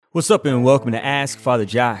What's up, and welcome to Ask Father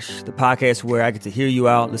Josh, the podcast where I get to hear you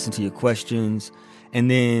out, listen to your questions,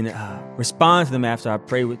 and then respond to them after I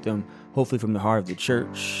pray with them, hopefully from the heart of the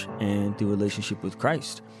church and through relationship with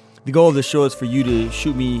Christ. The goal of the show is for you to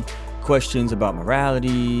shoot me questions about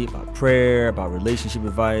morality, about prayer, about relationship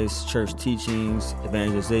advice, church teachings,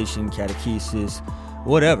 evangelization, catechesis,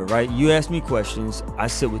 whatever, right? You ask me questions, I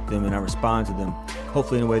sit with them, and I respond to them,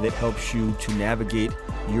 hopefully in a way that helps you to navigate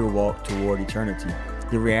your walk toward eternity.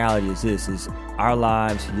 The reality is this, is our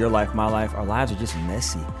lives, your life, my life, our lives are just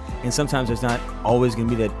messy. And sometimes it's not always going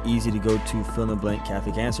to be that easy to go to fill-in-the-blank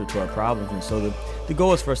Catholic answer to our problems. And so the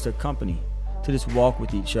goal is for us to accompany, to just walk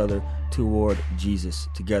with each other toward Jesus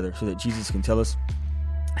together so that Jesus can tell us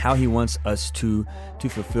how he wants us to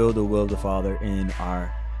fulfill the will of the Father in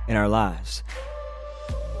our lives.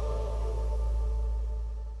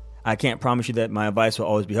 I can't promise you that my advice will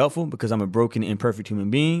always be helpful because I'm a broken, imperfect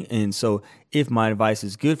human being. And so if my advice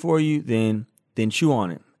is good for you, then chew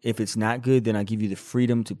on it. If it's not good, then I give you the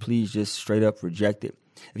freedom to please just straight up reject it.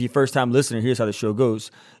 If you're a first-time listener, here's how the show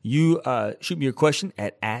goes. You shoot me your question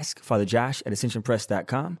at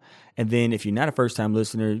askfatherjosh@ascensionpress.com. And then if you're not a first-time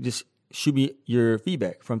listener, just shoot me your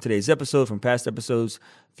feedback from today's episode, from past episodes,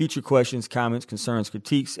 future questions, comments, concerns,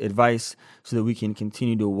 critiques, advice, so that we can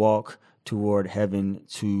continue to walk toward heaven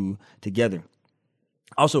together.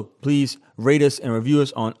 Also, please rate us and review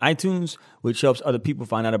us on iTunes, which helps other people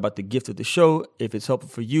find out about the gift of the show. If it's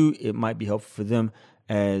helpful for you, it might be helpful for them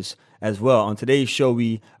as well. On today's show,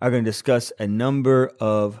 we are going to discuss a number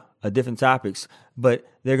of different topics, but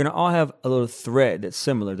they're going to all have a little thread that's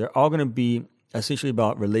similar. They're all going to be essentially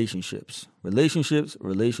about relationships. We're going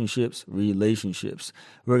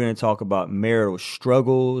to talk about marital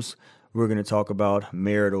struggles. We're going to talk about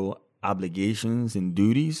marital obligations and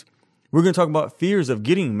duties. We're going to talk about fears of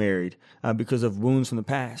getting married because of wounds from the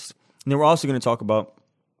past. And then we're also going to talk about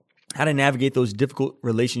how to navigate those difficult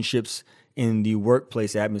relationships in the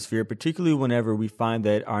workplace atmosphere, particularly whenever we find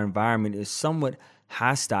that our environment is somewhat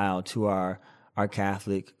hostile to our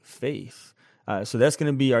Catholic faith. So that's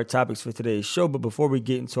going to be our topics for today's show. But before we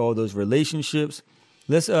get into all those relationships,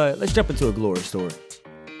 let's jump into a glory story.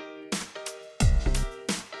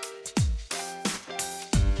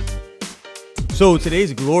 So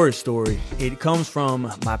today's glory story, it comes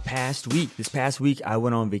from my past week. This past week, I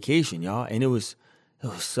went on vacation, y'all, and it was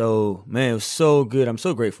so good. I'm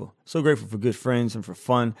so grateful for good friends and for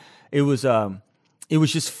fun. It was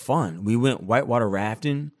just fun. We went whitewater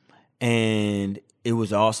rafting, and it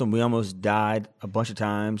was awesome. We almost died a bunch of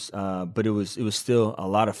times, but it was still a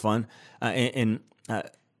lot of fun. And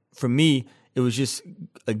for me, it was just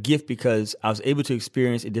a gift because I was able to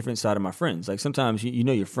experience a different side of my friends. Like sometimes you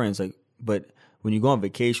know your friends, but when you go on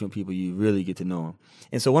vacation with people, you really get to know them.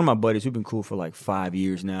 And so one of my buddies, we've been cool for like 5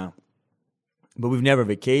 years now, but we've never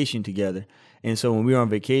vacationed together. And so when we were on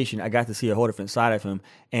vacation, I got to see a whole different side of him,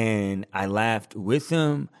 and I laughed with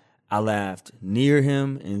him. I laughed near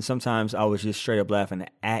him, and sometimes I was just straight up laughing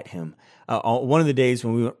at him. One of the days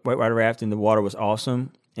when we went whitewater rafting, the water was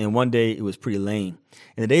awesome, and one day it was pretty lame.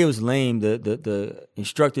 And the day it was lame, the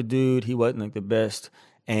instructor dude, he wasn't like the best,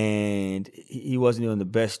 and he wasn't doing the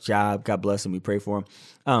best job. God bless him. We pray for him.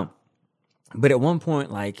 But at one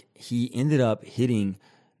point, like, he ended up hitting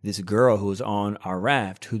this girl who was on our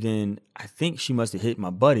raft, who then, I think she must have hit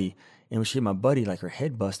my buddy. And when she hit my buddy, like, her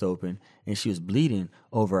head bust open and she was bleeding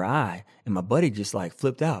over her eye. And my buddy just like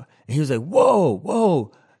flipped out. And he was like,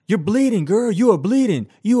 whoa, you're bleeding, girl. You are bleeding.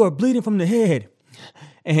 You are bleeding from the head.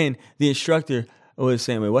 And the instructor was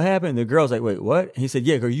saying, wait, what happened? And the girl's like, wait, what? And he said,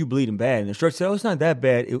 yeah, girl, you bleeding bad. And the instructor said, oh, it's not that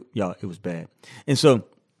bad. It was bad. And so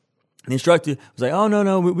the instructor was like, oh,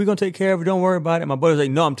 no, we're going to take care of it. Don't worry about it. And my buddy was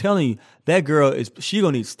like, no, I'm telling you, that girl, she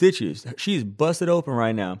going to need stitches. She's busted open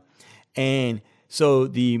right now. And so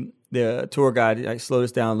the tour guide slowed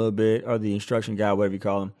us down a little bit, or the instruction guy, whatever you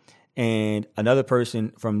call him. And another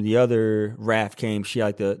person from the other raft came. She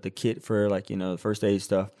had like the kit for the first aid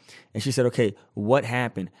stuff. And she said, okay, what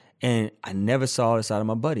happened? And I never saw this out of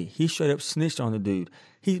my buddy. He straight up snitched on the dude.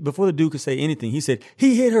 Before the dude could say anything, he said,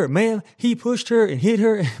 he hit her, ma'am. He pushed her and hit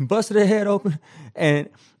her and busted her head open. And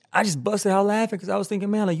I just busted out laughing because I was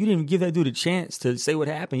thinking, man, like, you didn't even give that dude a chance to say what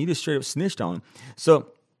happened. You just straight up snitched on him.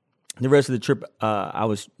 So the rest of the trip, I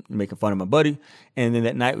was making fun of my buddy. And then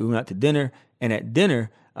that night we went out to dinner. And at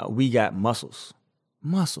dinner, we got mussels.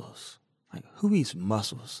 Mussels. Like, who eats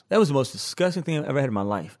mussels? That was the most disgusting thing I've ever had in my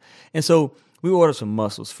life. And so we ordered some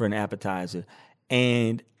mussels for an appetizer.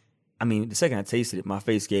 And I mean, the second I tasted it, my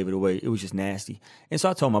face gave it away. It was just nasty. And so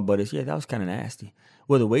I told my buddies, yeah, that was kind of nasty.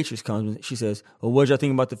 Well, the waitress comes and she says, well, what did y'all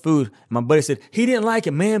think about the food? And my buddy said, he didn't like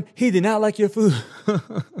it, ma'am. He did not like your food.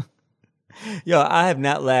 Yo, I have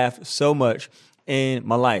not laughed so much in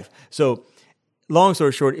my life. So, long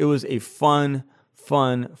story short, it was a fun,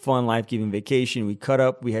 life-giving vacation. We cut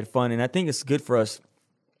up, we had fun, and I think it's good for us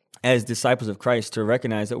as disciples of Christ to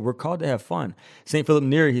recognize that we're called to have fun. St. Philip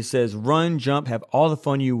Neri, he says, run, jump, have all the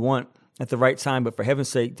fun you want at the right time, but for heaven's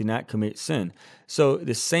sake, do not commit sin. So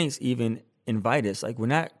the saints even invite us. Like, we're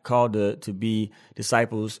not called to be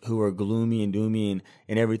disciples who are gloomy and doomy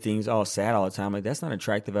and everything's all sad all the time. Like, that's not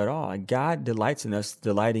attractive at all. Like, God delights in us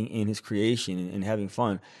delighting in his creation and having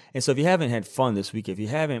fun. And so if you haven't had fun this week, if you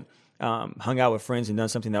haven't hung out with friends and done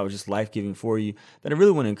something that was just life-giving for you, then I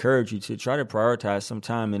really want to encourage you to try to prioritize some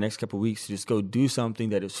time in the next couple of weeks to just go do something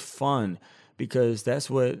that is fun, because that's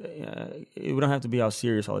what, we don't have to be all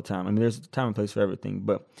serious all the time. I mean, there's a time and place for everything,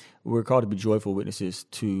 but we're called to be joyful witnesses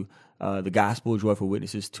to the gospel, joyful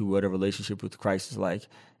witnesses to what a relationship with Christ is like.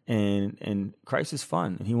 And Christ is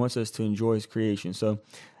fun, and he wants us to enjoy his creation. So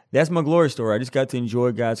that's my glory story. I just got to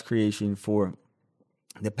enjoy God's creation for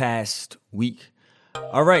the past week.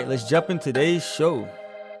 All right, let's jump into today's show.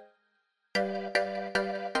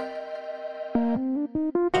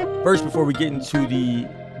 First, before we get into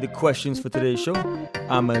the questions for today's show,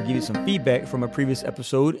 I'm going to give you some feedback from a previous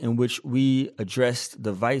episode in which we addressed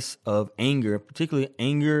the vice of anger, particularly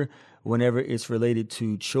anger whenever it's related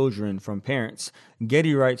to children from parents.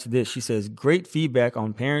 Getty writes this. She says, great feedback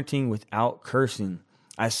on parenting without cursing.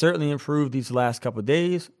 I certainly improved these last couple of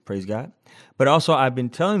days, praise God, but also I've been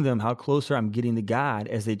telling them how closer I'm getting to God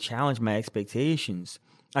as they challenge my expectations.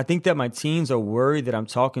 I think that my teens are worried that I'm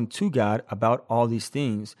talking to God about all these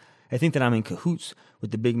things. I think that I'm in cahoots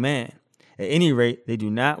with the big man. At any rate, they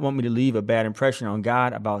do not want me to leave a bad impression on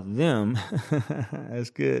God about them. That's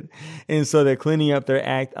good. And so they're cleaning up their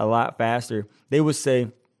act a lot faster. They would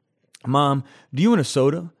say, Mom, do you want a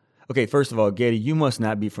soda? Okay, first of all, Getty, you must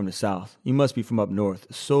not be from the South. You must be from up north.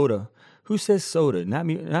 Soda. Who says soda? Not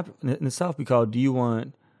me. Not in the South. We call it, do you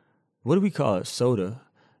want, what do we call it? Soda.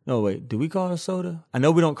 No, wait. Do we call it soda? I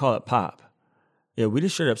know we don't call it pop. Yeah, we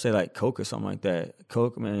just straight up say like Coke or something like that.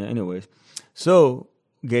 Coke, man. Anyways. So,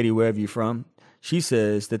 Getty, wherever you're from, she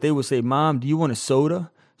says that they would say, Mom, do you want a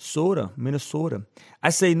soda? Soda, Minnesota. I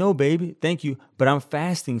say, no, baby. Thank you. But I'm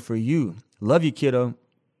fasting for you. Love you, kiddo.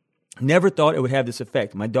 Never thought it would have this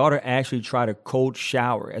effect. My daughter actually tried a cold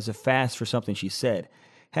shower as a fast for something she said,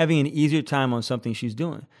 having an easier time on something she's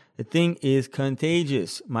doing. The thing is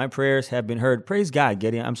contagious. My prayers have been heard. Praise God,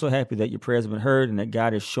 Getty. I'm so happy that your prayers have been heard and that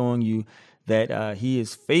God is showing you that he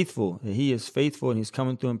is faithful, and he's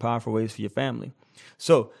coming through in powerful ways for your family.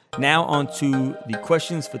 So now on to the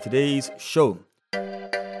questions for today's show.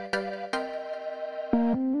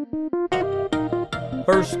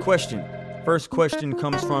 First question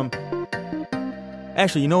comes from,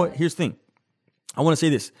 actually, you know what? Here's the thing. I want to say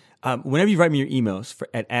this. Whenever you write me your emails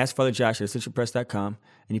at askfatherjosh@essentialpress.com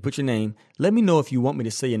and you put your name, let me know if you want me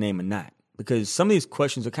to say your name or not, because some of these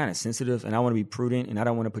questions are kind of sensitive and I want to be prudent and I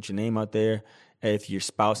don't want to put your name out there if your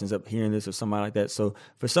spouse ends up hearing this or somebody like that. So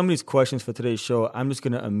for some of these questions for today's show, I'm just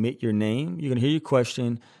going to omit your name. You're going to hear your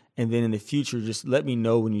question, and then in the future, just let me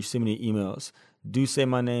know when you send me emails. Do say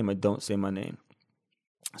my name or don't say my name.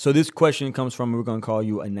 So this question comes from, we're going to call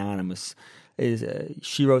you Anonymous.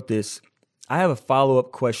 She wrote this. I have a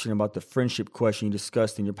follow-up question about the friendship question you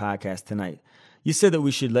discussed in your podcast tonight. You said that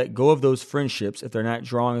we should let go of those friendships if they're not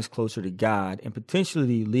drawing us closer to God and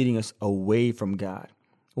potentially leading us away from God.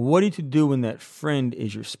 What are you to do when that friend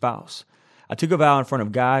is your spouse? I took a vow in front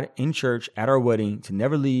of God in church at our wedding to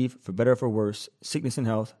never leave, for better or for worse, sickness and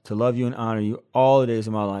health, to love you and honor you all the days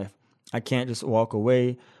of my life. I can't just walk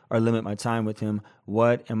away or limit my time with him.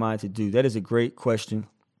 What am I to do? That is a great question,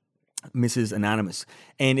 Mrs. Anonymous.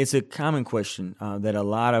 And it's a common question that a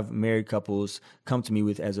lot of married couples come to me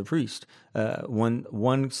with as a priest.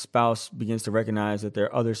 One spouse begins to recognize that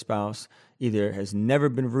their other spouse either has never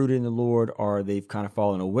been rooted in the Lord or they've kind of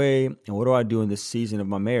fallen away. And what do I do in this season of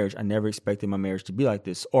my marriage? I never expected my marriage to be like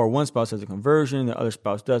this. Or one spouse has a conversion, the other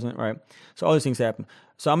spouse doesn't, right? So all these things happen.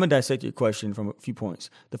 So I'm going to dissect your question from a few points.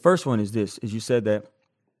 The first one is this, is you said that,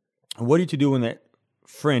 what are you to do when that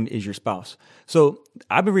friend is your spouse? So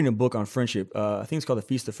I've been reading a book on friendship. I think it's called The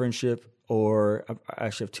Feast of Friendship, or I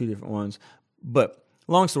actually have two different ones. But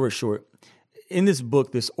long story short, in this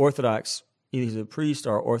book, this Orthodox, either he's a priest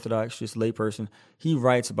or Orthodox, just layperson, he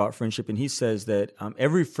writes about friendship, and he says that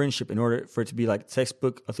every friendship, in order for it to be like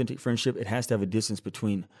textbook authentic friendship, it has to have a distance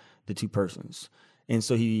between the two persons. And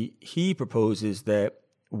so he proposes that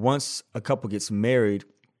once a couple gets married,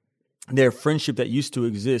 their friendship that used to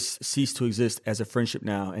exist ceased to exist as a friendship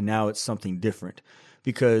now, and now it's something different.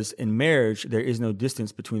 Because in marriage, there is no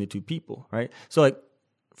distance between the two people, right? So like,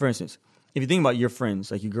 for instance, if you think about your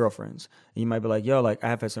friends, like your girlfriends, and you might be like, yo, like I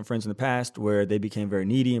have had some friends in the past where they became very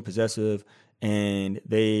needy and possessive, and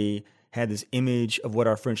they had this image of what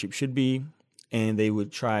our friendship should be, and they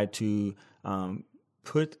would try to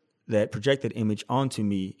project that image onto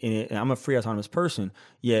me. And I'm a free, autonomous person,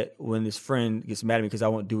 yet when this friend gets mad at me because I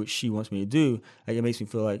won't do what she wants me to do, like it makes me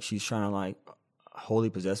feel like she's trying to like wholly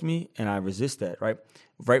possess me, and I resist that, right?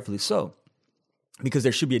 Rightfully so. Because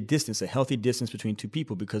there should be a distance, a healthy distance between two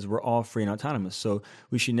people, because we're all free and autonomous. So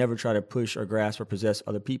we should never try to push or grasp or possess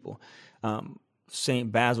other people.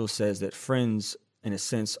 St. Basil says that friends, in a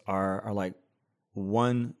sense, are like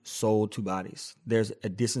one soul, two bodies. There's a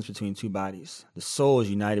distance between two bodies. The soul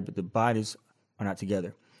is united, but the bodies are not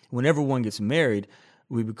together. Whenever one gets married,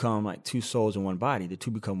 we become like two souls in one body. The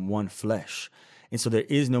two become one flesh. And so there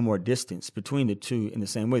is no more distance between the two in the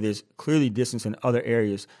same way. There's clearly distance in other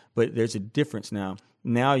areas, but there's a difference now.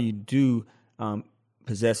 Now you do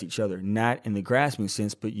possess each other, not in the grasping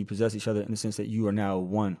sense, but you possess each other in the sense that you are now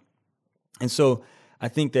one. And so I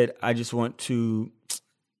think that I just want to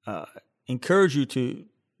encourage you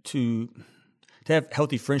to have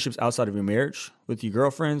healthy friendships outside of your marriage with your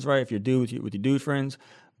girlfriends, right? If you're with your dude friends,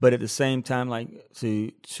 but at the same time, like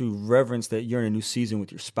to reverence that you're in a new season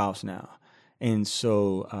with your spouse now. And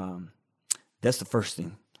so that's the first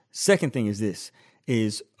thing. Second thing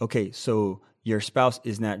is okay, so your spouse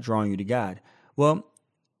is not drawing you to God. Well,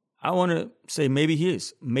 I want to say maybe he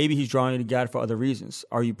is. Maybe he's drawing you to God for other reasons.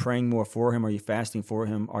 Are you praying more for him? Are you fasting for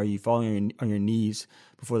him? Are you falling on your knees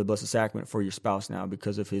before the Blessed Sacrament for your spouse now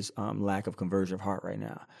because of his lack of conversion of heart right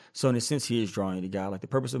now? So in a sense, he is drawing you to God. Like the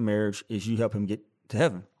purpose of marriage is you help him get to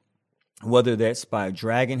heaven. Whether that's by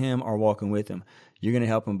dragging him or walking with him, you're going to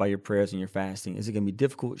help him by your prayers and your fasting. Is it going to be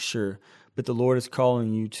difficult? Sure. But the Lord is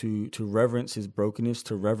calling you to reverence his brokenness,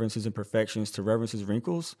 to reverence his imperfections, to reverence his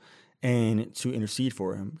wrinkles, and to intercede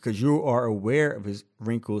for him because you are aware of his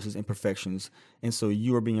wrinkles, his imperfections. And so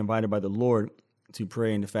you are being invited by the Lord to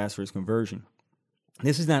pray and to fast for his conversion.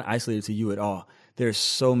 This is not isolated to you at all. There are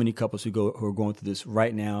so many couples who are going through this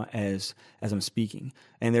right now as I'm speaking.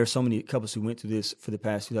 And there are so many couples who went through this for the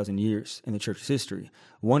past 2,000 years in the church's history.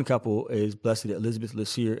 One couple is Blessed Elizabeth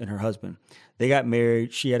Lecier and her husband. They got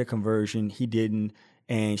married. She had a conversion. He didn't.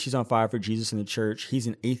 And she's on fire for Jesus in the church. He's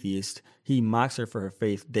an atheist. He mocks her for her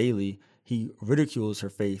faith daily. He ridicules her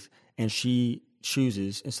faith. And she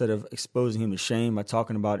chooses, instead of exposing him to shame by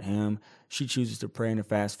talking about him, she chooses to pray and to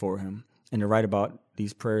fast for him and to write about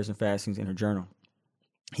these prayers and fastings in her journal.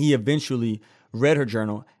 He eventually read her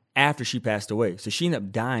journal after she passed away. So she ended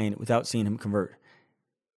up dying without seeing him convert.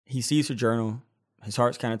 He sees her journal. His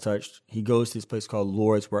heart's kind of touched. He goes to this place called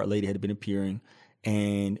Lourdes where Our Lady had been appearing.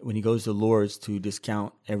 And when he goes to Lourdes to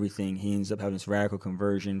discount everything, he ends up having this radical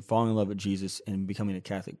conversion, falling in love with Jesus, and becoming a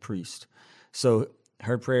Catholic priest. So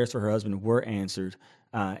her prayers for her husband were answered,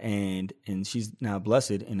 and she's now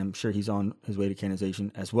blessed, and I'm sure he's on his way to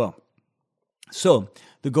canonization as well. So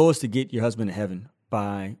the goal is to get your husband to heaven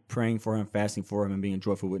by praying for him, fasting for him, and being a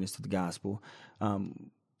joyful witness to the gospel.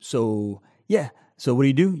 So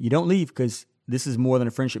what do? You don't leave, because this is more than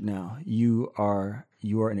a friendship now. You are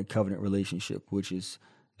in a covenant relationship, which is,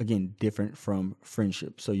 again, different from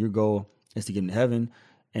friendship. So your goal is to get into heaven,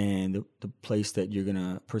 and the place that you're going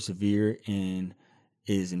to persevere in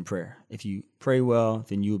is in prayer. If you pray well,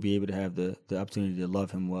 then you will be able to have the opportunity to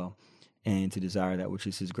love him well and to desire that which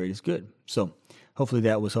is his greatest good. So hopefully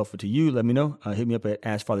that was helpful to you. Let me know. Hit me up at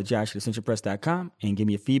AskFatherJosh@AscensionPress.com and give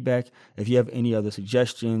me a feedback. If you have any other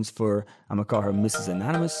suggestions for, I'm going to call her Mrs.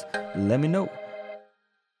 Anonymous, let me know.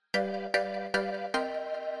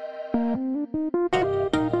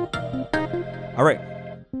 All right.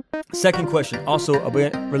 Second question, also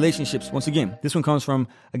about relationships. Once again, this one comes from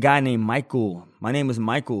a guy named Michael. My name is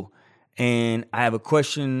Michael, and I have a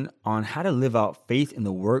question on how to live out faith in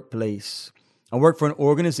the workplace. I work for an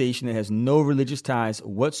organization that has no religious ties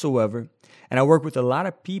whatsoever, and I work with a lot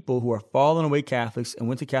of people who are fallen away Catholics and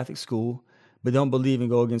went to Catholic school, but don't believe and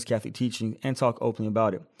go against Catholic teaching and talk openly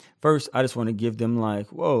about it. First, I just want to give them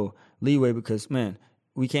leeway because, man,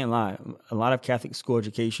 we can't lie. A lot of Catholic school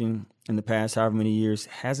education in the past however many years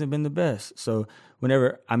hasn't been the best. So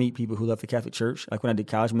whenever I meet people who left the Catholic Church, like when I did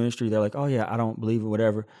college ministry, they're like, oh yeah, I don't believe it,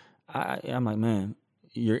 whatever. I'm like, man,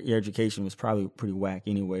 your education was probably pretty whack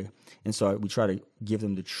anyway. And so we try to give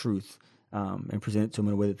them the truth and present it to them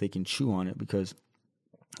in a way that they can chew on it, because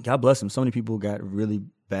God bless them. So many people got really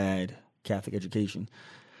bad Catholic education,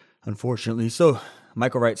 unfortunately. So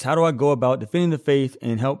Michael writes, how do I go about defending the faith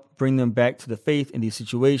and help bring them back to the faith in these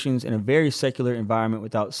situations in a very secular environment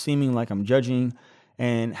without seeming like I'm judging?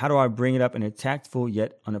 And how do I bring it up in a tactful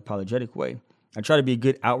yet unapologetic way? I try to be a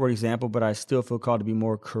good outward example, but I still feel called to be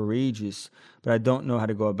more courageous, but I don't know how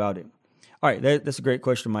to go about it. All right, that's a great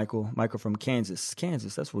question, Michael. Michael from Kansas.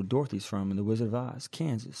 Kansas, that's where Dorothy's from in The Wizard of Oz,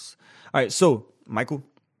 Kansas. All right, so, Michael,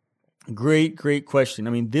 great question. I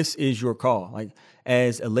mean, this is your call. Like,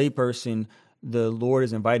 as a layperson, the Lord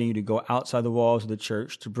is inviting you to go outside the walls of the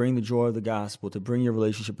church, to bring the joy of the gospel, to bring your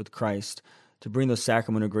relationship with Christ, to bring those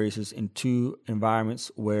sacramental graces into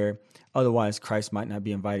environments where otherwise Christ might not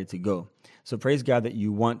be invited to go. So praise God that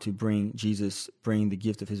you want to bring Jesus, bring the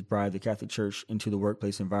gift of his bride, the Catholic Church, into the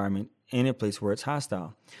workplace environment in a place where it's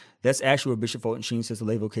hostile. That's actually where Bishop Fulton Sheen says the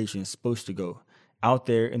lay vocation is supposed to go, out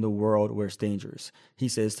there in the world where it's dangerous. He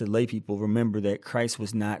says to lay people, remember that Christ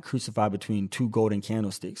was not crucified between two golden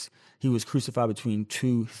candlesticks. He was crucified between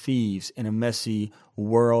two thieves in a messy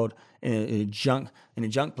world, in a junk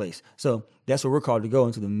place. So that's where we're called to go,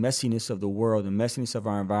 into the messiness of the world, the messiness of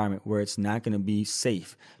our environment, where it's not going to be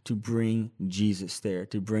safe to bring Jesus there,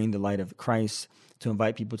 to bring the light of Christ, to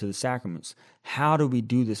invite people to the sacraments. How do we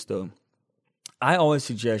do this, though? I always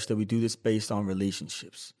suggest that we do this based on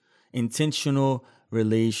relationships. Intentional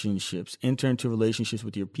relationships. Enter into relationships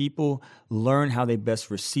with your people, learn how they best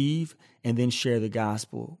receive, and then share the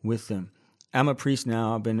gospel with them. I'm a priest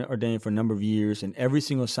now. I've been ordained for a number of years, and every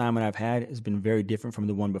single assignment I've had has been very different from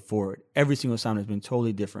the one before it. Every single assignment has been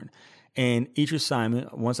totally different. And each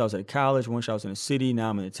assignment, once I was at college, once I was in a city, now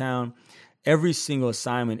I'm in a town, every single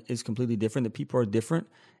assignment is completely different. The people are different.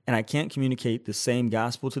 And I can't communicate the same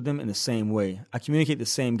gospel to them in the same way. I communicate the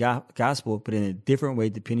same gospel, but in a different way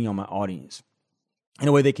depending on my audience, in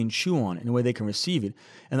a way they can chew on it, in a way they can receive it.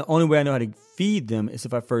 And the only way I know how to feed them is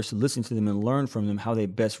if I first listen to them and learn from them how they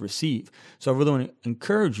best receive. So I really want to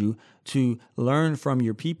encourage you to learn from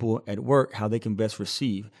your people at work how they can best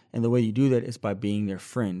receive. And the way you do that is by being their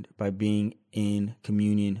friend, by being in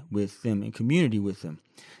communion with them, in community with them.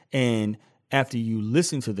 And after you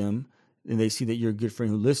listen to them, and they see that you're a good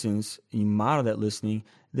friend who listens, and you model that listening,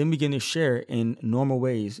 then begin to share in normal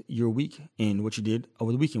ways your week and what you did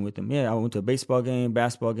over the weekend with them. Yeah, I went to a baseball game,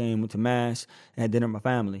 basketball game, went to Mass, and had dinner with my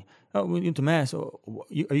family. Oh, we went to Mass. Oh,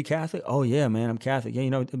 are you Catholic? Oh, yeah, man, I'm Catholic. Yeah,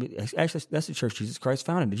 actually, that's the church Jesus Christ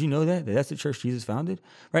founded. Did you know that? That's the church Jesus founded?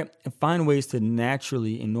 Right? And find ways to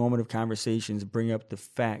naturally, in normative conversations, bring up the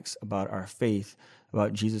facts about our faith,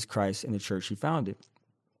 about Jesus Christ and the church he founded.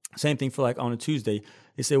 Same thing for like on a Tuesday.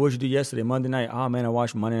 They say, what'd you do yesterday? Monday night. Oh, man, I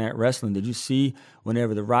watched Monday Night Wrestling. Did you see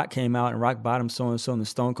whenever The Rock came out and Rock bottomed so-and-so and the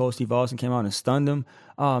Stone Cold Steve Austin came out and stunned him?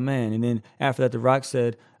 Oh, man. And then after that, The Rock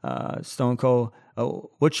said, Stone Cold,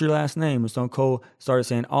 what's your last name? And Stone Cold started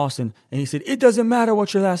saying Austin. And he said, it doesn't matter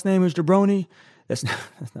what your last name is, jabroni. That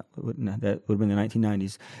would have been the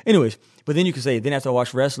 1990s. Anyways, but then you could say, then after I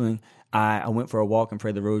watched wrestling, I went for a walk and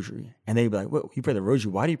prayed the rosary. And they'd be like, well, you pray the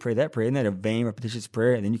rosary? Why do you pray that prayer? Isn't that a vain, repetitious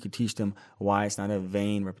prayer? And then you could teach them why it's not a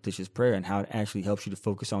vain, repetitious prayer and how it actually helps you to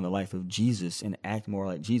focus on the life of Jesus and act more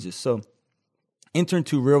like Jesus. So enter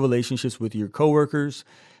into real relationships with your coworkers,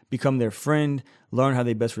 become their friend, learn how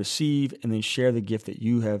they best receive, and then share the gift that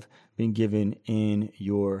you have been given in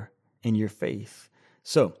your faith.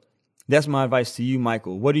 So that's my advice to you,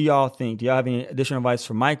 Michael. What do y'all think? Do y'all have any additional advice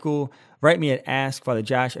for Michael? Write me at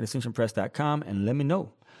askfatherjosh@ascensionpress.com and let me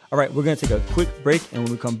know. All right, we're going to take a quick break, and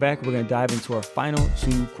when we come back, we're going to dive into our final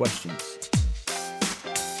 2 questions.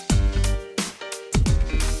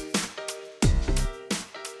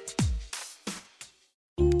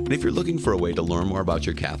 And if you're looking for a way to learn more about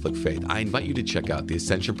your Catholic faith, I invite you to check out the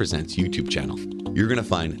Ascension Presents YouTube channel. You're going to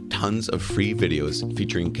find tons of free videos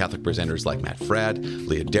featuring Catholic presenters like Matt Fradd,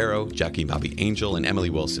 Leah Darrow, Jackie Bobby Angel, and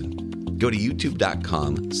Emily Wilson. Go to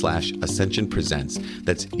youtube.com/Ascension Presents.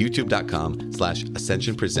 That's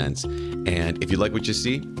youtube.com/Ascension Presents. And if you like what you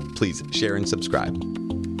see, please share and subscribe.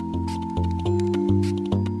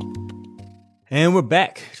 And we're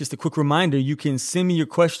back. Just a quick reminder, you can send me your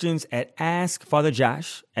questions at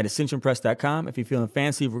askfatherjosh@ascensionpress.com. If you're feeling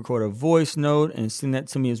fancy, record a voice note and send that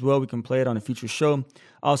to me as well. We can play it on a future show.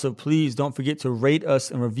 Also, please don't forget to rate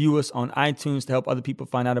us and review us on iTunes to help other people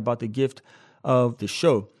find out about the gift of the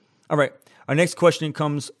show. All right. Our next question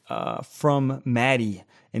comes from Maddie,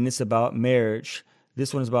 and it's about marriage.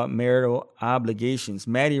 This one is about marital obligations.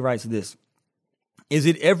 Maddie writes this. Is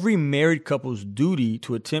it every married couple's duty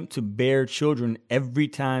to attempt to bear children every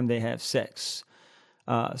time they have sex?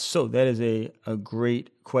 So that is a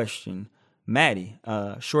great question. Maddie,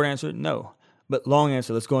 short answer, no. But long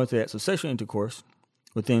answer, let's go into that. So sexual intercourse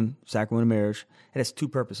within sacramental marriage, it has 2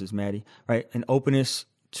 purposes, Maddie, right? An openness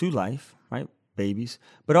to life, right? Babies,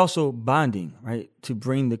 but also bonding, right? To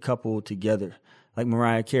bring the couple together. Like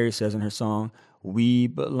Mariah Carey says in her song, we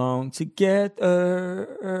belong together.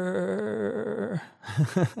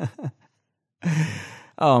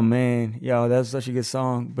 Oh man, yo, that's such a good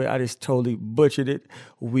song, but I just totally butchered it.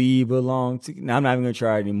 We belong to. Now I'm not even gonna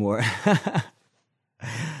try it anymore.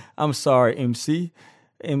 I'm sorry, MC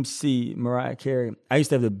Mariah Carey. I used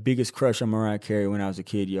to have the biggest crush on Mariah Carey when I was a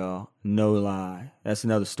kid, y'all. No lie. That's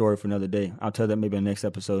another story for another day. I'll tell that maybe in the next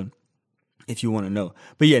episode if you want to know.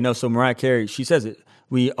 But yeah, no, so Mariah Carey, she says it.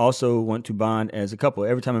 We also want to bond as a couple.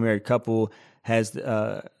 Every time a married couple has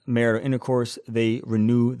marital intercourse, they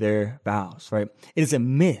renew their vows, right? It is a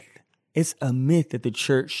myth. It's a myth that the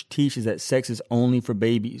church teaches that sex is only for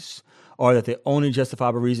babies, or that the only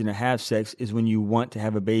justifiable reason to have sex is when you want to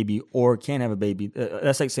have a baby or can have a baby.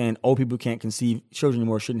 That's like saying old people can't conceive children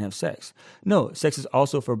anymore, shouldn't have sex. No, sex is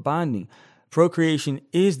also for bonding. Procreation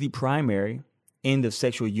is the primary end of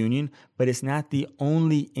sexual union, but it's not the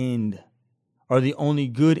only end or the only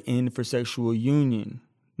good end for sexual union.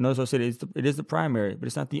 Notice what I said, it is the primary, but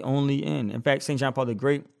it's not the only end. In fact, St. John Paul the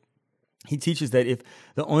Great, he teaches that if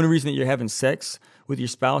the only reason that you're having sex with your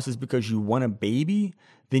spouse is because you want a baby,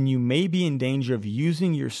 then you may be in danger of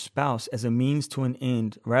using your spouse as a means to an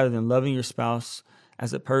end rather than loving your spouse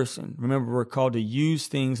as a person. Remember, we're called to use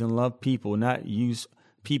things and love people, not use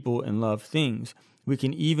people and love things. We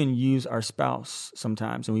can even use our spouse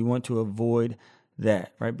sometimes, and we want to avoid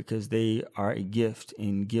that, right? Because they are a gift,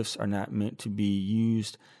 and gifts are not meant to be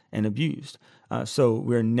used and abused. So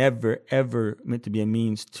we're never, ever meant to be a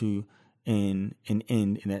means to an end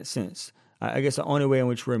in that sense. I guess the only way in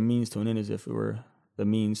which we're a means to an end is if we were the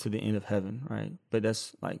means to the end of heaven, right? But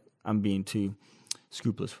that's like, I'm being too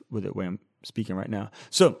scrupulous with it where I'm speaking right now.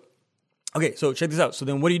 So, okay, so check this out. So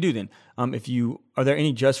then what do you do then? Are there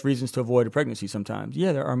any just reasons to avoid a pregnancy sometimes?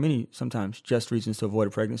 Yeah, there are many sometimes just reasons to avoid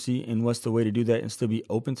a pregnancy. And what's the way to do that and still be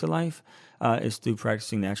open to life? Is through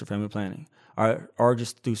practicing natural family planning, or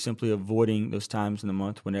just through simply avoiding those times in the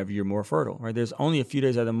month whenever you're more fertile, right? There's only a few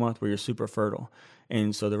days out of the month where you're super fertile.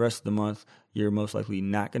 And so the rest of the month, you're most likely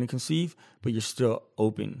not going to conceive, but you're still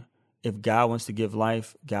open. If God wants to give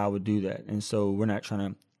life, God would do that. And so we're not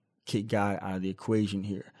trying to kick God out of the equation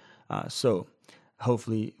here. So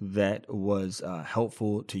hopefully that was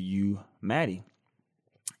helpful to you, Maddie.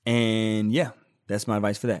 And yeah, that's my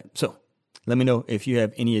advice for that. So let me know if you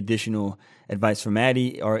have any additional advice for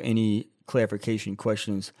Maddie or any clarification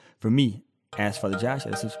questions for me. Ask Father Josh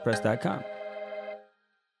at essentialpress.com.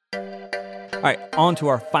 All right, on to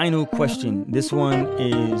our final question. This one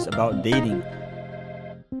is about dating.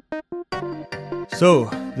 So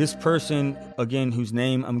this person, again, whose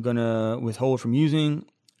name I'm going to withhold from using,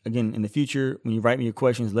 again, in the future, when you write me your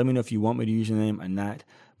questions, let me know if you want me to use your name or not.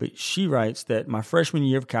 But she writes that my freshman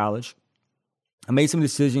year of college, I made some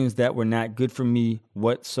decisions that were not good for me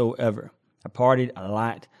whatsoever. I partied a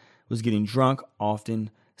lot, was getting drunk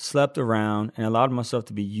often, slept around, and allowed myself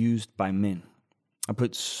to be used by men. I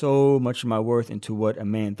put so much of my worth into what a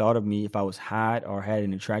man thought of me if I was hot or had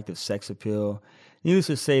an attractive sex appeal. Needless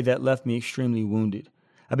to say, that left me extremely wounded.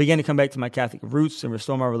 I began to come back to my Catholic roots and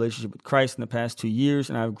restore my relationship with Christ in the past 2 years,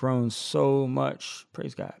 and I've grown so much.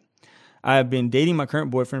 Praise God. I have been dating my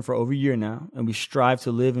current boyfriend for over a year now, and we strive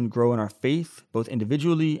to live and grow in our faith, both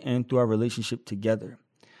individually and through our relationship together.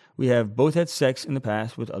 We have both had sex in the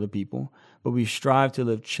past with other people, but we strive to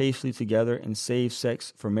live chastely together and save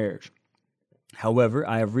sex for marriage. However,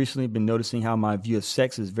 I have recently been noticing how my view of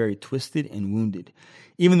sex is very twisted and wounded.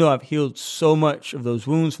 Even though I've healed so much of those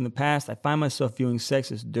wounds from the past, I find myself viewing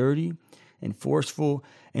sex as dirty and forceful,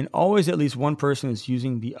 and always at least one person is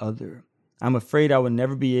using the other. I'm afraid I will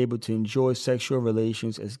never be able to enjoy sexual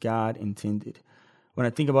relations as God intended. When I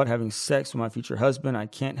think about having sex with my future husband, I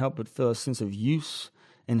can't help but feel a sense of use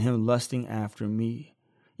and him lusting after me.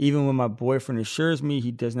 Even when my boyfriend assures me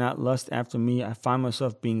he does not lust after me, I find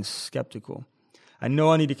myself being skeptical. I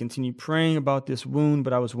know I need to continue praying about this wound,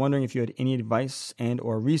 but I was wondering if you had any advice and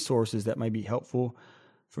or resources that might be helpful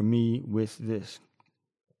for me with this.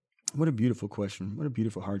 What a beautiful question. What a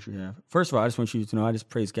beautiful heart you have. First of all, I just want you to know, I just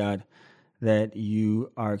praise God that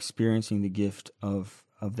you are experiencing the gift of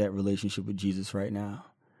that relationship with Jesus right now.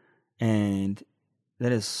 And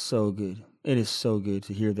that is so good. It is so good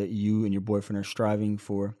to hear that you and your boyfriend are striving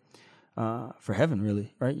for heaven,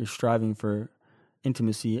 really, right? You're striving for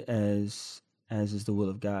intimacy as is the will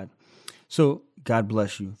of God. So God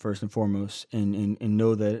bless you, first and foremost, and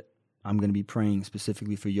know that I'm going to be praying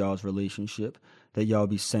specifically for y'all's relationship, that y'all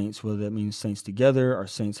be saints, whether that means saints together or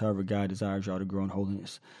saints however God desires y'all to grow in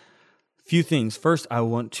holiness. Few things. First, I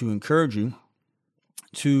want to encourage you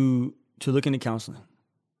to look into counseling.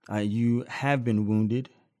 You have been wounded,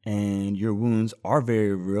 and your wounds are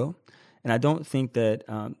very real. And I don't think that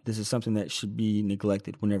this is something that should be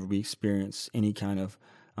neglected whenever we experience any kind of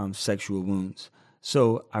sexual wounds.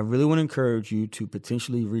 So I really want to encourage you to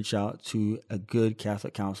potentially reach out to a good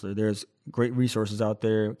Catholic counselor. There's great resources out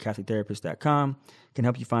there. CatholicTherapist.com can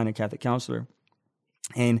help you find a Catholic counselor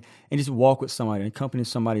and just walk with somebody and accompany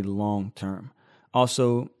somebody long term.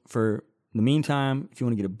 Also, for the meantime, if you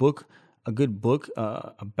want to get a good book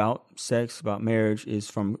about sex, about marriage is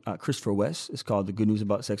from Christopher West. It's called The Good News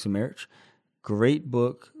About Sex and Marriage. Great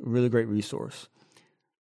book, really great resource.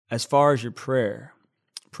 As far as your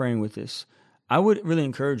praying with this, I would really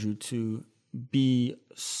encourage you to be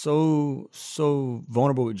so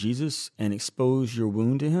vulnerable with Jesus and expose your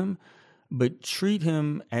wound to him, but treat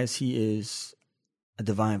him as he is a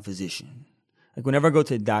divine physician. Like whenever I go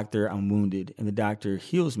to the doctor, I'm wounded and the doctor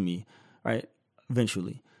heals me, right?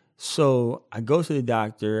 Eventually. So I go to the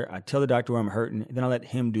doctor, I tell the doctor where I'm hurting, and then I let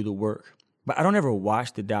him do the work. But I don't ever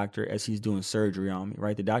watch the doctor as he's doing surgery on me,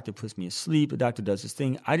 right? The doctor puts me asleep, the doctor does his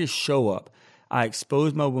thing. I just show up. I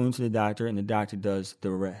expose my wound to the doctor, and the doctor does the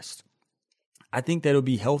rest. I think that it'll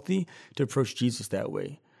be healthy to approach Jesus that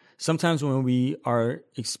way. Sometimes when we are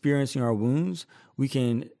experiencing our wounds, we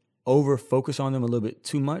can over-focus on them a little bit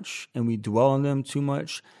too much, and we dwell on them too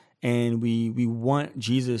much, and we want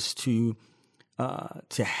Jesus to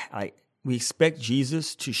we expect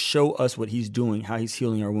Jesus to show us what he's doing, how he's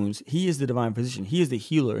healing our wounds. He is the divine physician. He is the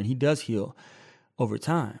healer, and he does heal over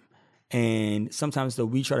time. And sometimes though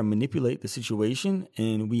we try to manipulate the situation,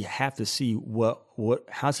 and we have to see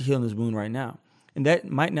how's he healing this wound right now. And that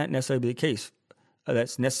might not necessarily be the case.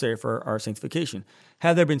 That's necessary for our sanctification.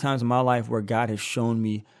 Have there been times in my life where God has shown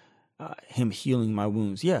me him healing my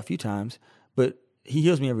wounds? Yeah, a few times. But he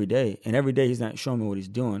heals me every day. And every day he's not showing me what he's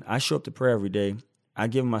doing. I show up to prayer every day. I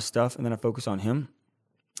give him my stuff, and then I focus on him.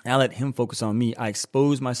 And I let him focus on me. I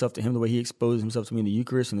expose myself to him the way he exposes himself to me in the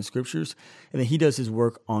Eucharist and the Scriptures. And then he does his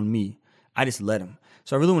work on me. I just let him.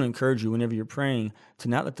 So I really want to encourage you whenever you're praying to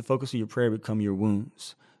not let the focus of your prayer become your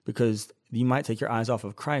wounds, because you might take your eyes off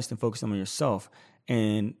of Christ and focus them on yourself.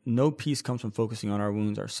 And no peace comes from focusing on our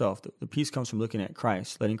wounds ourselves. The peace comes from looking at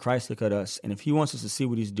Christ, letting Christ look at us. And if he wants us to see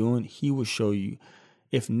what he's doing, he will show you.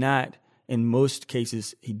 If not, in most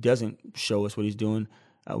cases, he doesn't show us what he's doing.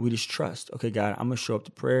 We just trust, okay, God, I'm going to show up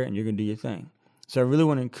to prayer and you're going to do your thing. So I really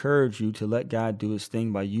want to encourage you to let God do his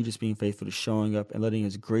thing by you just being faithful to showing up and letting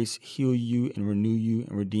his grace heal you and renew you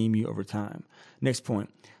and redeem you over time. Next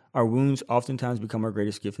point, our wounds oftentimes become our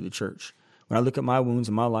greatest gift to the church. When I look at my wounds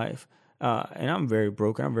in my life, and I'm very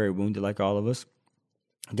broken, I'm very wounded like all of us,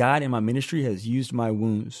 God in my ministry has used my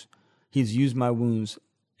wounds. He's used my wounds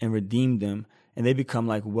and redeemed them, and they become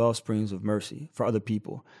like well springs of mercy for other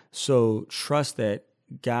people. So trust that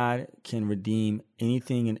God can redeem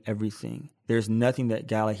anything and everything. There's nothing that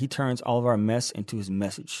God, he turns all of our mess into his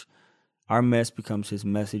message. Our mess becomes his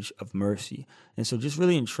message of mercy. And so just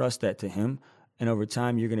really entrust that to him. And over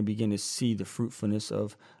time, you're going to begin to see the fruitfulness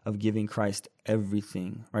of giving Christ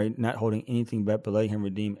everything, right? Not holding anything back, but letting him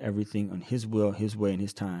redeem everything on his will, his way, and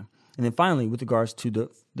his time. And then finally, with regards to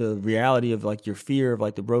the reality of like your fear of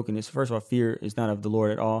like the brokenness, first of all, fear is not of the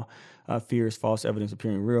Lord at all. Fear is false evidence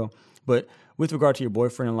appearing real. But with regard to your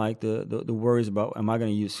boyfriend and like the worries about, am I going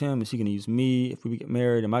to use him? Is he going to use me? If we get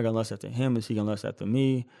married, am I going to lust after him? Is he going to lust after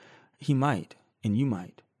me? He might, and you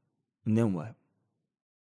might. And then what?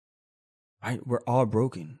 Right? We're all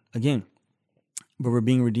broken. Again, but we're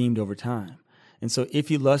being redeemed over time. And so if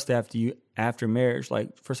he lusts after you after marriage,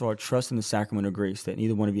 like, first of all, trust in the sacrament of grace that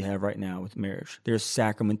neither one of you have right now with marriage. There's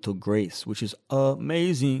sacramental grace, which is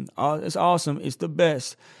amazing. It's awesome. It's the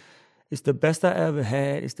best. It's the best I ever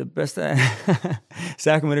had. It's the best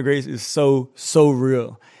Sacrament of grace is so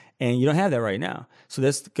real. And you don't have that right now. So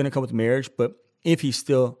that's going to come with marriage. But if he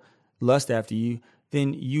still lusts after you,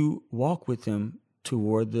 then you walk with him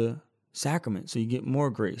toward the sacrament. So you get more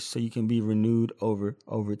grace. So you can be renewed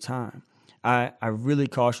over time. I really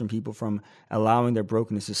caution people from allowing their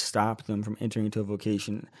brokenness to stop them from entering into a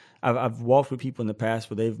vocation. I've walked with people in the past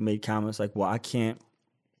where they've made comments like, well, I can't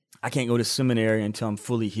go to seminary until I'm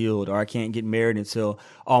fully healed, or I can't get married until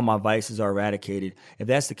all my vices are eradicated. If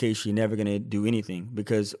that's the case, you're never going to do anything,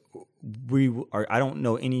 because I don't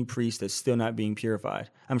know any priest that's still not being purified.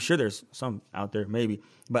 I'm sure there's some out there, maybe,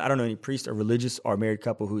 but I don't know any priest or religious or married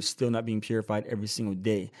couple who's still not being purified every single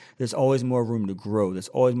day. There's always more room to grow. There's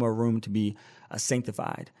always more room to be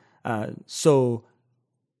sanctified. So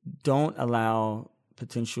don't allow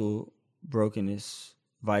potential brokenness,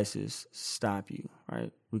 vices stop you,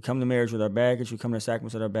 right? We come to marriage with our baggage, we come to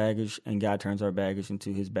sacraments with our baggage, and God turns our baggage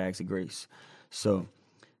into his bags of grace. So,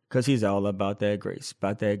 because he's all about that grace.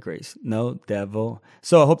 No devil.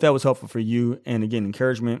 So I hope that was helpful for you. And again,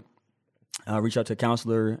 encouragement, reach out to a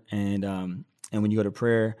counselor, and when you go to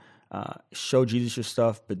prayer, show Jesus your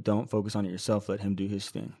stuff, but don't focus on it yourself. Let him do his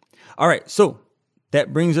thing. All right, so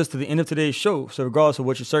that brings us to the end of today's show. So regardless of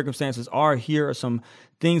what your circumstances are, here are some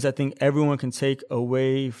things I think everyone can take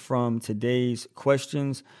away from today's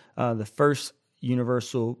questions. The first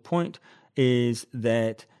universal point is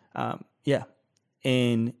that,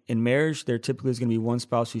 in marriage, there typically is going to be one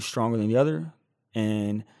spouse who's stronger than the other,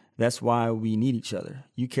 and that's why we need each other.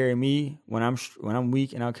 You carry me when I'm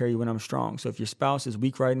weak, and I'll carry you when I'm strong. So if your spouse is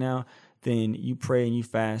weak right now, then you pray and you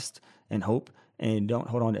fast and hope, and don't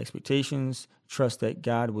hold on to expectations. Trust that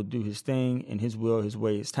God will do his thing in his will, his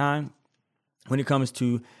way, his time. When it comes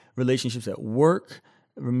to relationships at work,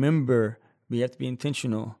 remember, we have to be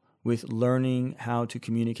intentional with learning how to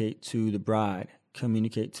communicate to the bride,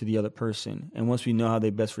 communicate to the other person. And once we know how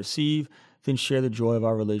they best receive, then share the joy of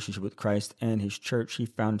our relationship with Christ and his church he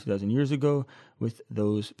founded 2,000 years ago with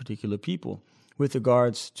those particular people. With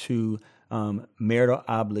regards to marital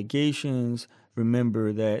obligations,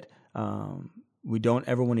 remember that we don't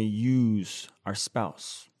ever want to use our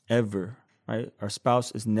spouse, ever, right? Our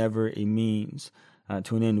spouse is never a means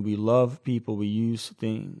to an end. We love people, we use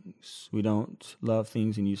things. We don't love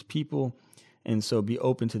things and use people. And so be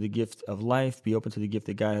open to the gift of life, be open to the gift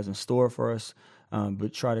that God has in store for us,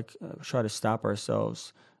 but try to stop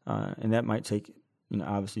ourselves. And that might take,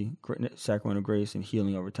 obviously, sacramental grace and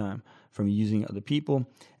healing over time from using other people.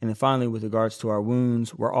 And then finally, with regards to our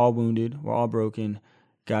wounds, we're all wounded, we're all broken.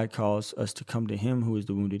 God calls us to come to him who is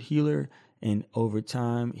the wounded healer, and over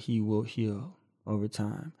time, he will heal over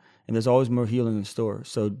time. And there's always more healing in store.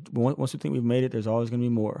 So once we think we've made it, there's always going to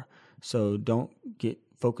be more. So don't get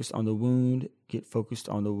focused on the wound, get focused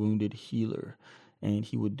on the wounded healer, and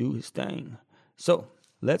he will do his thing. So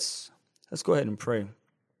let's go ahead and pray. In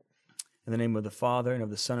the name of the Father, and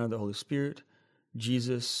of the Son, and of the Holy Spirit.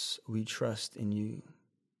 Jesus, we trust in you.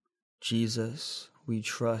 Jesus, we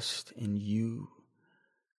trust in you.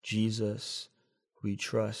 Jesus, we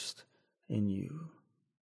trust in you.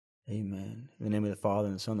 Amen. In the name of the Father,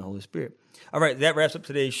 and the Son, and the Holy Spirit. All right, that wraps up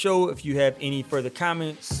today's show. If you have any further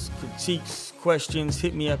comments, critiques, questions,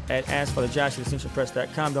 hit me up at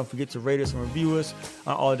AskFatherJosh@AscensionPress.com. Don't forget to rate us and review us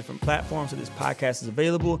on all the different platforms that this podcast is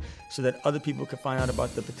available, so that other people can find out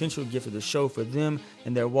about the potential gift of the show for them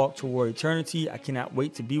and their walk toward eternity. I cannot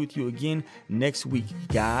wait to be with you again next week.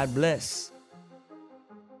 God bless.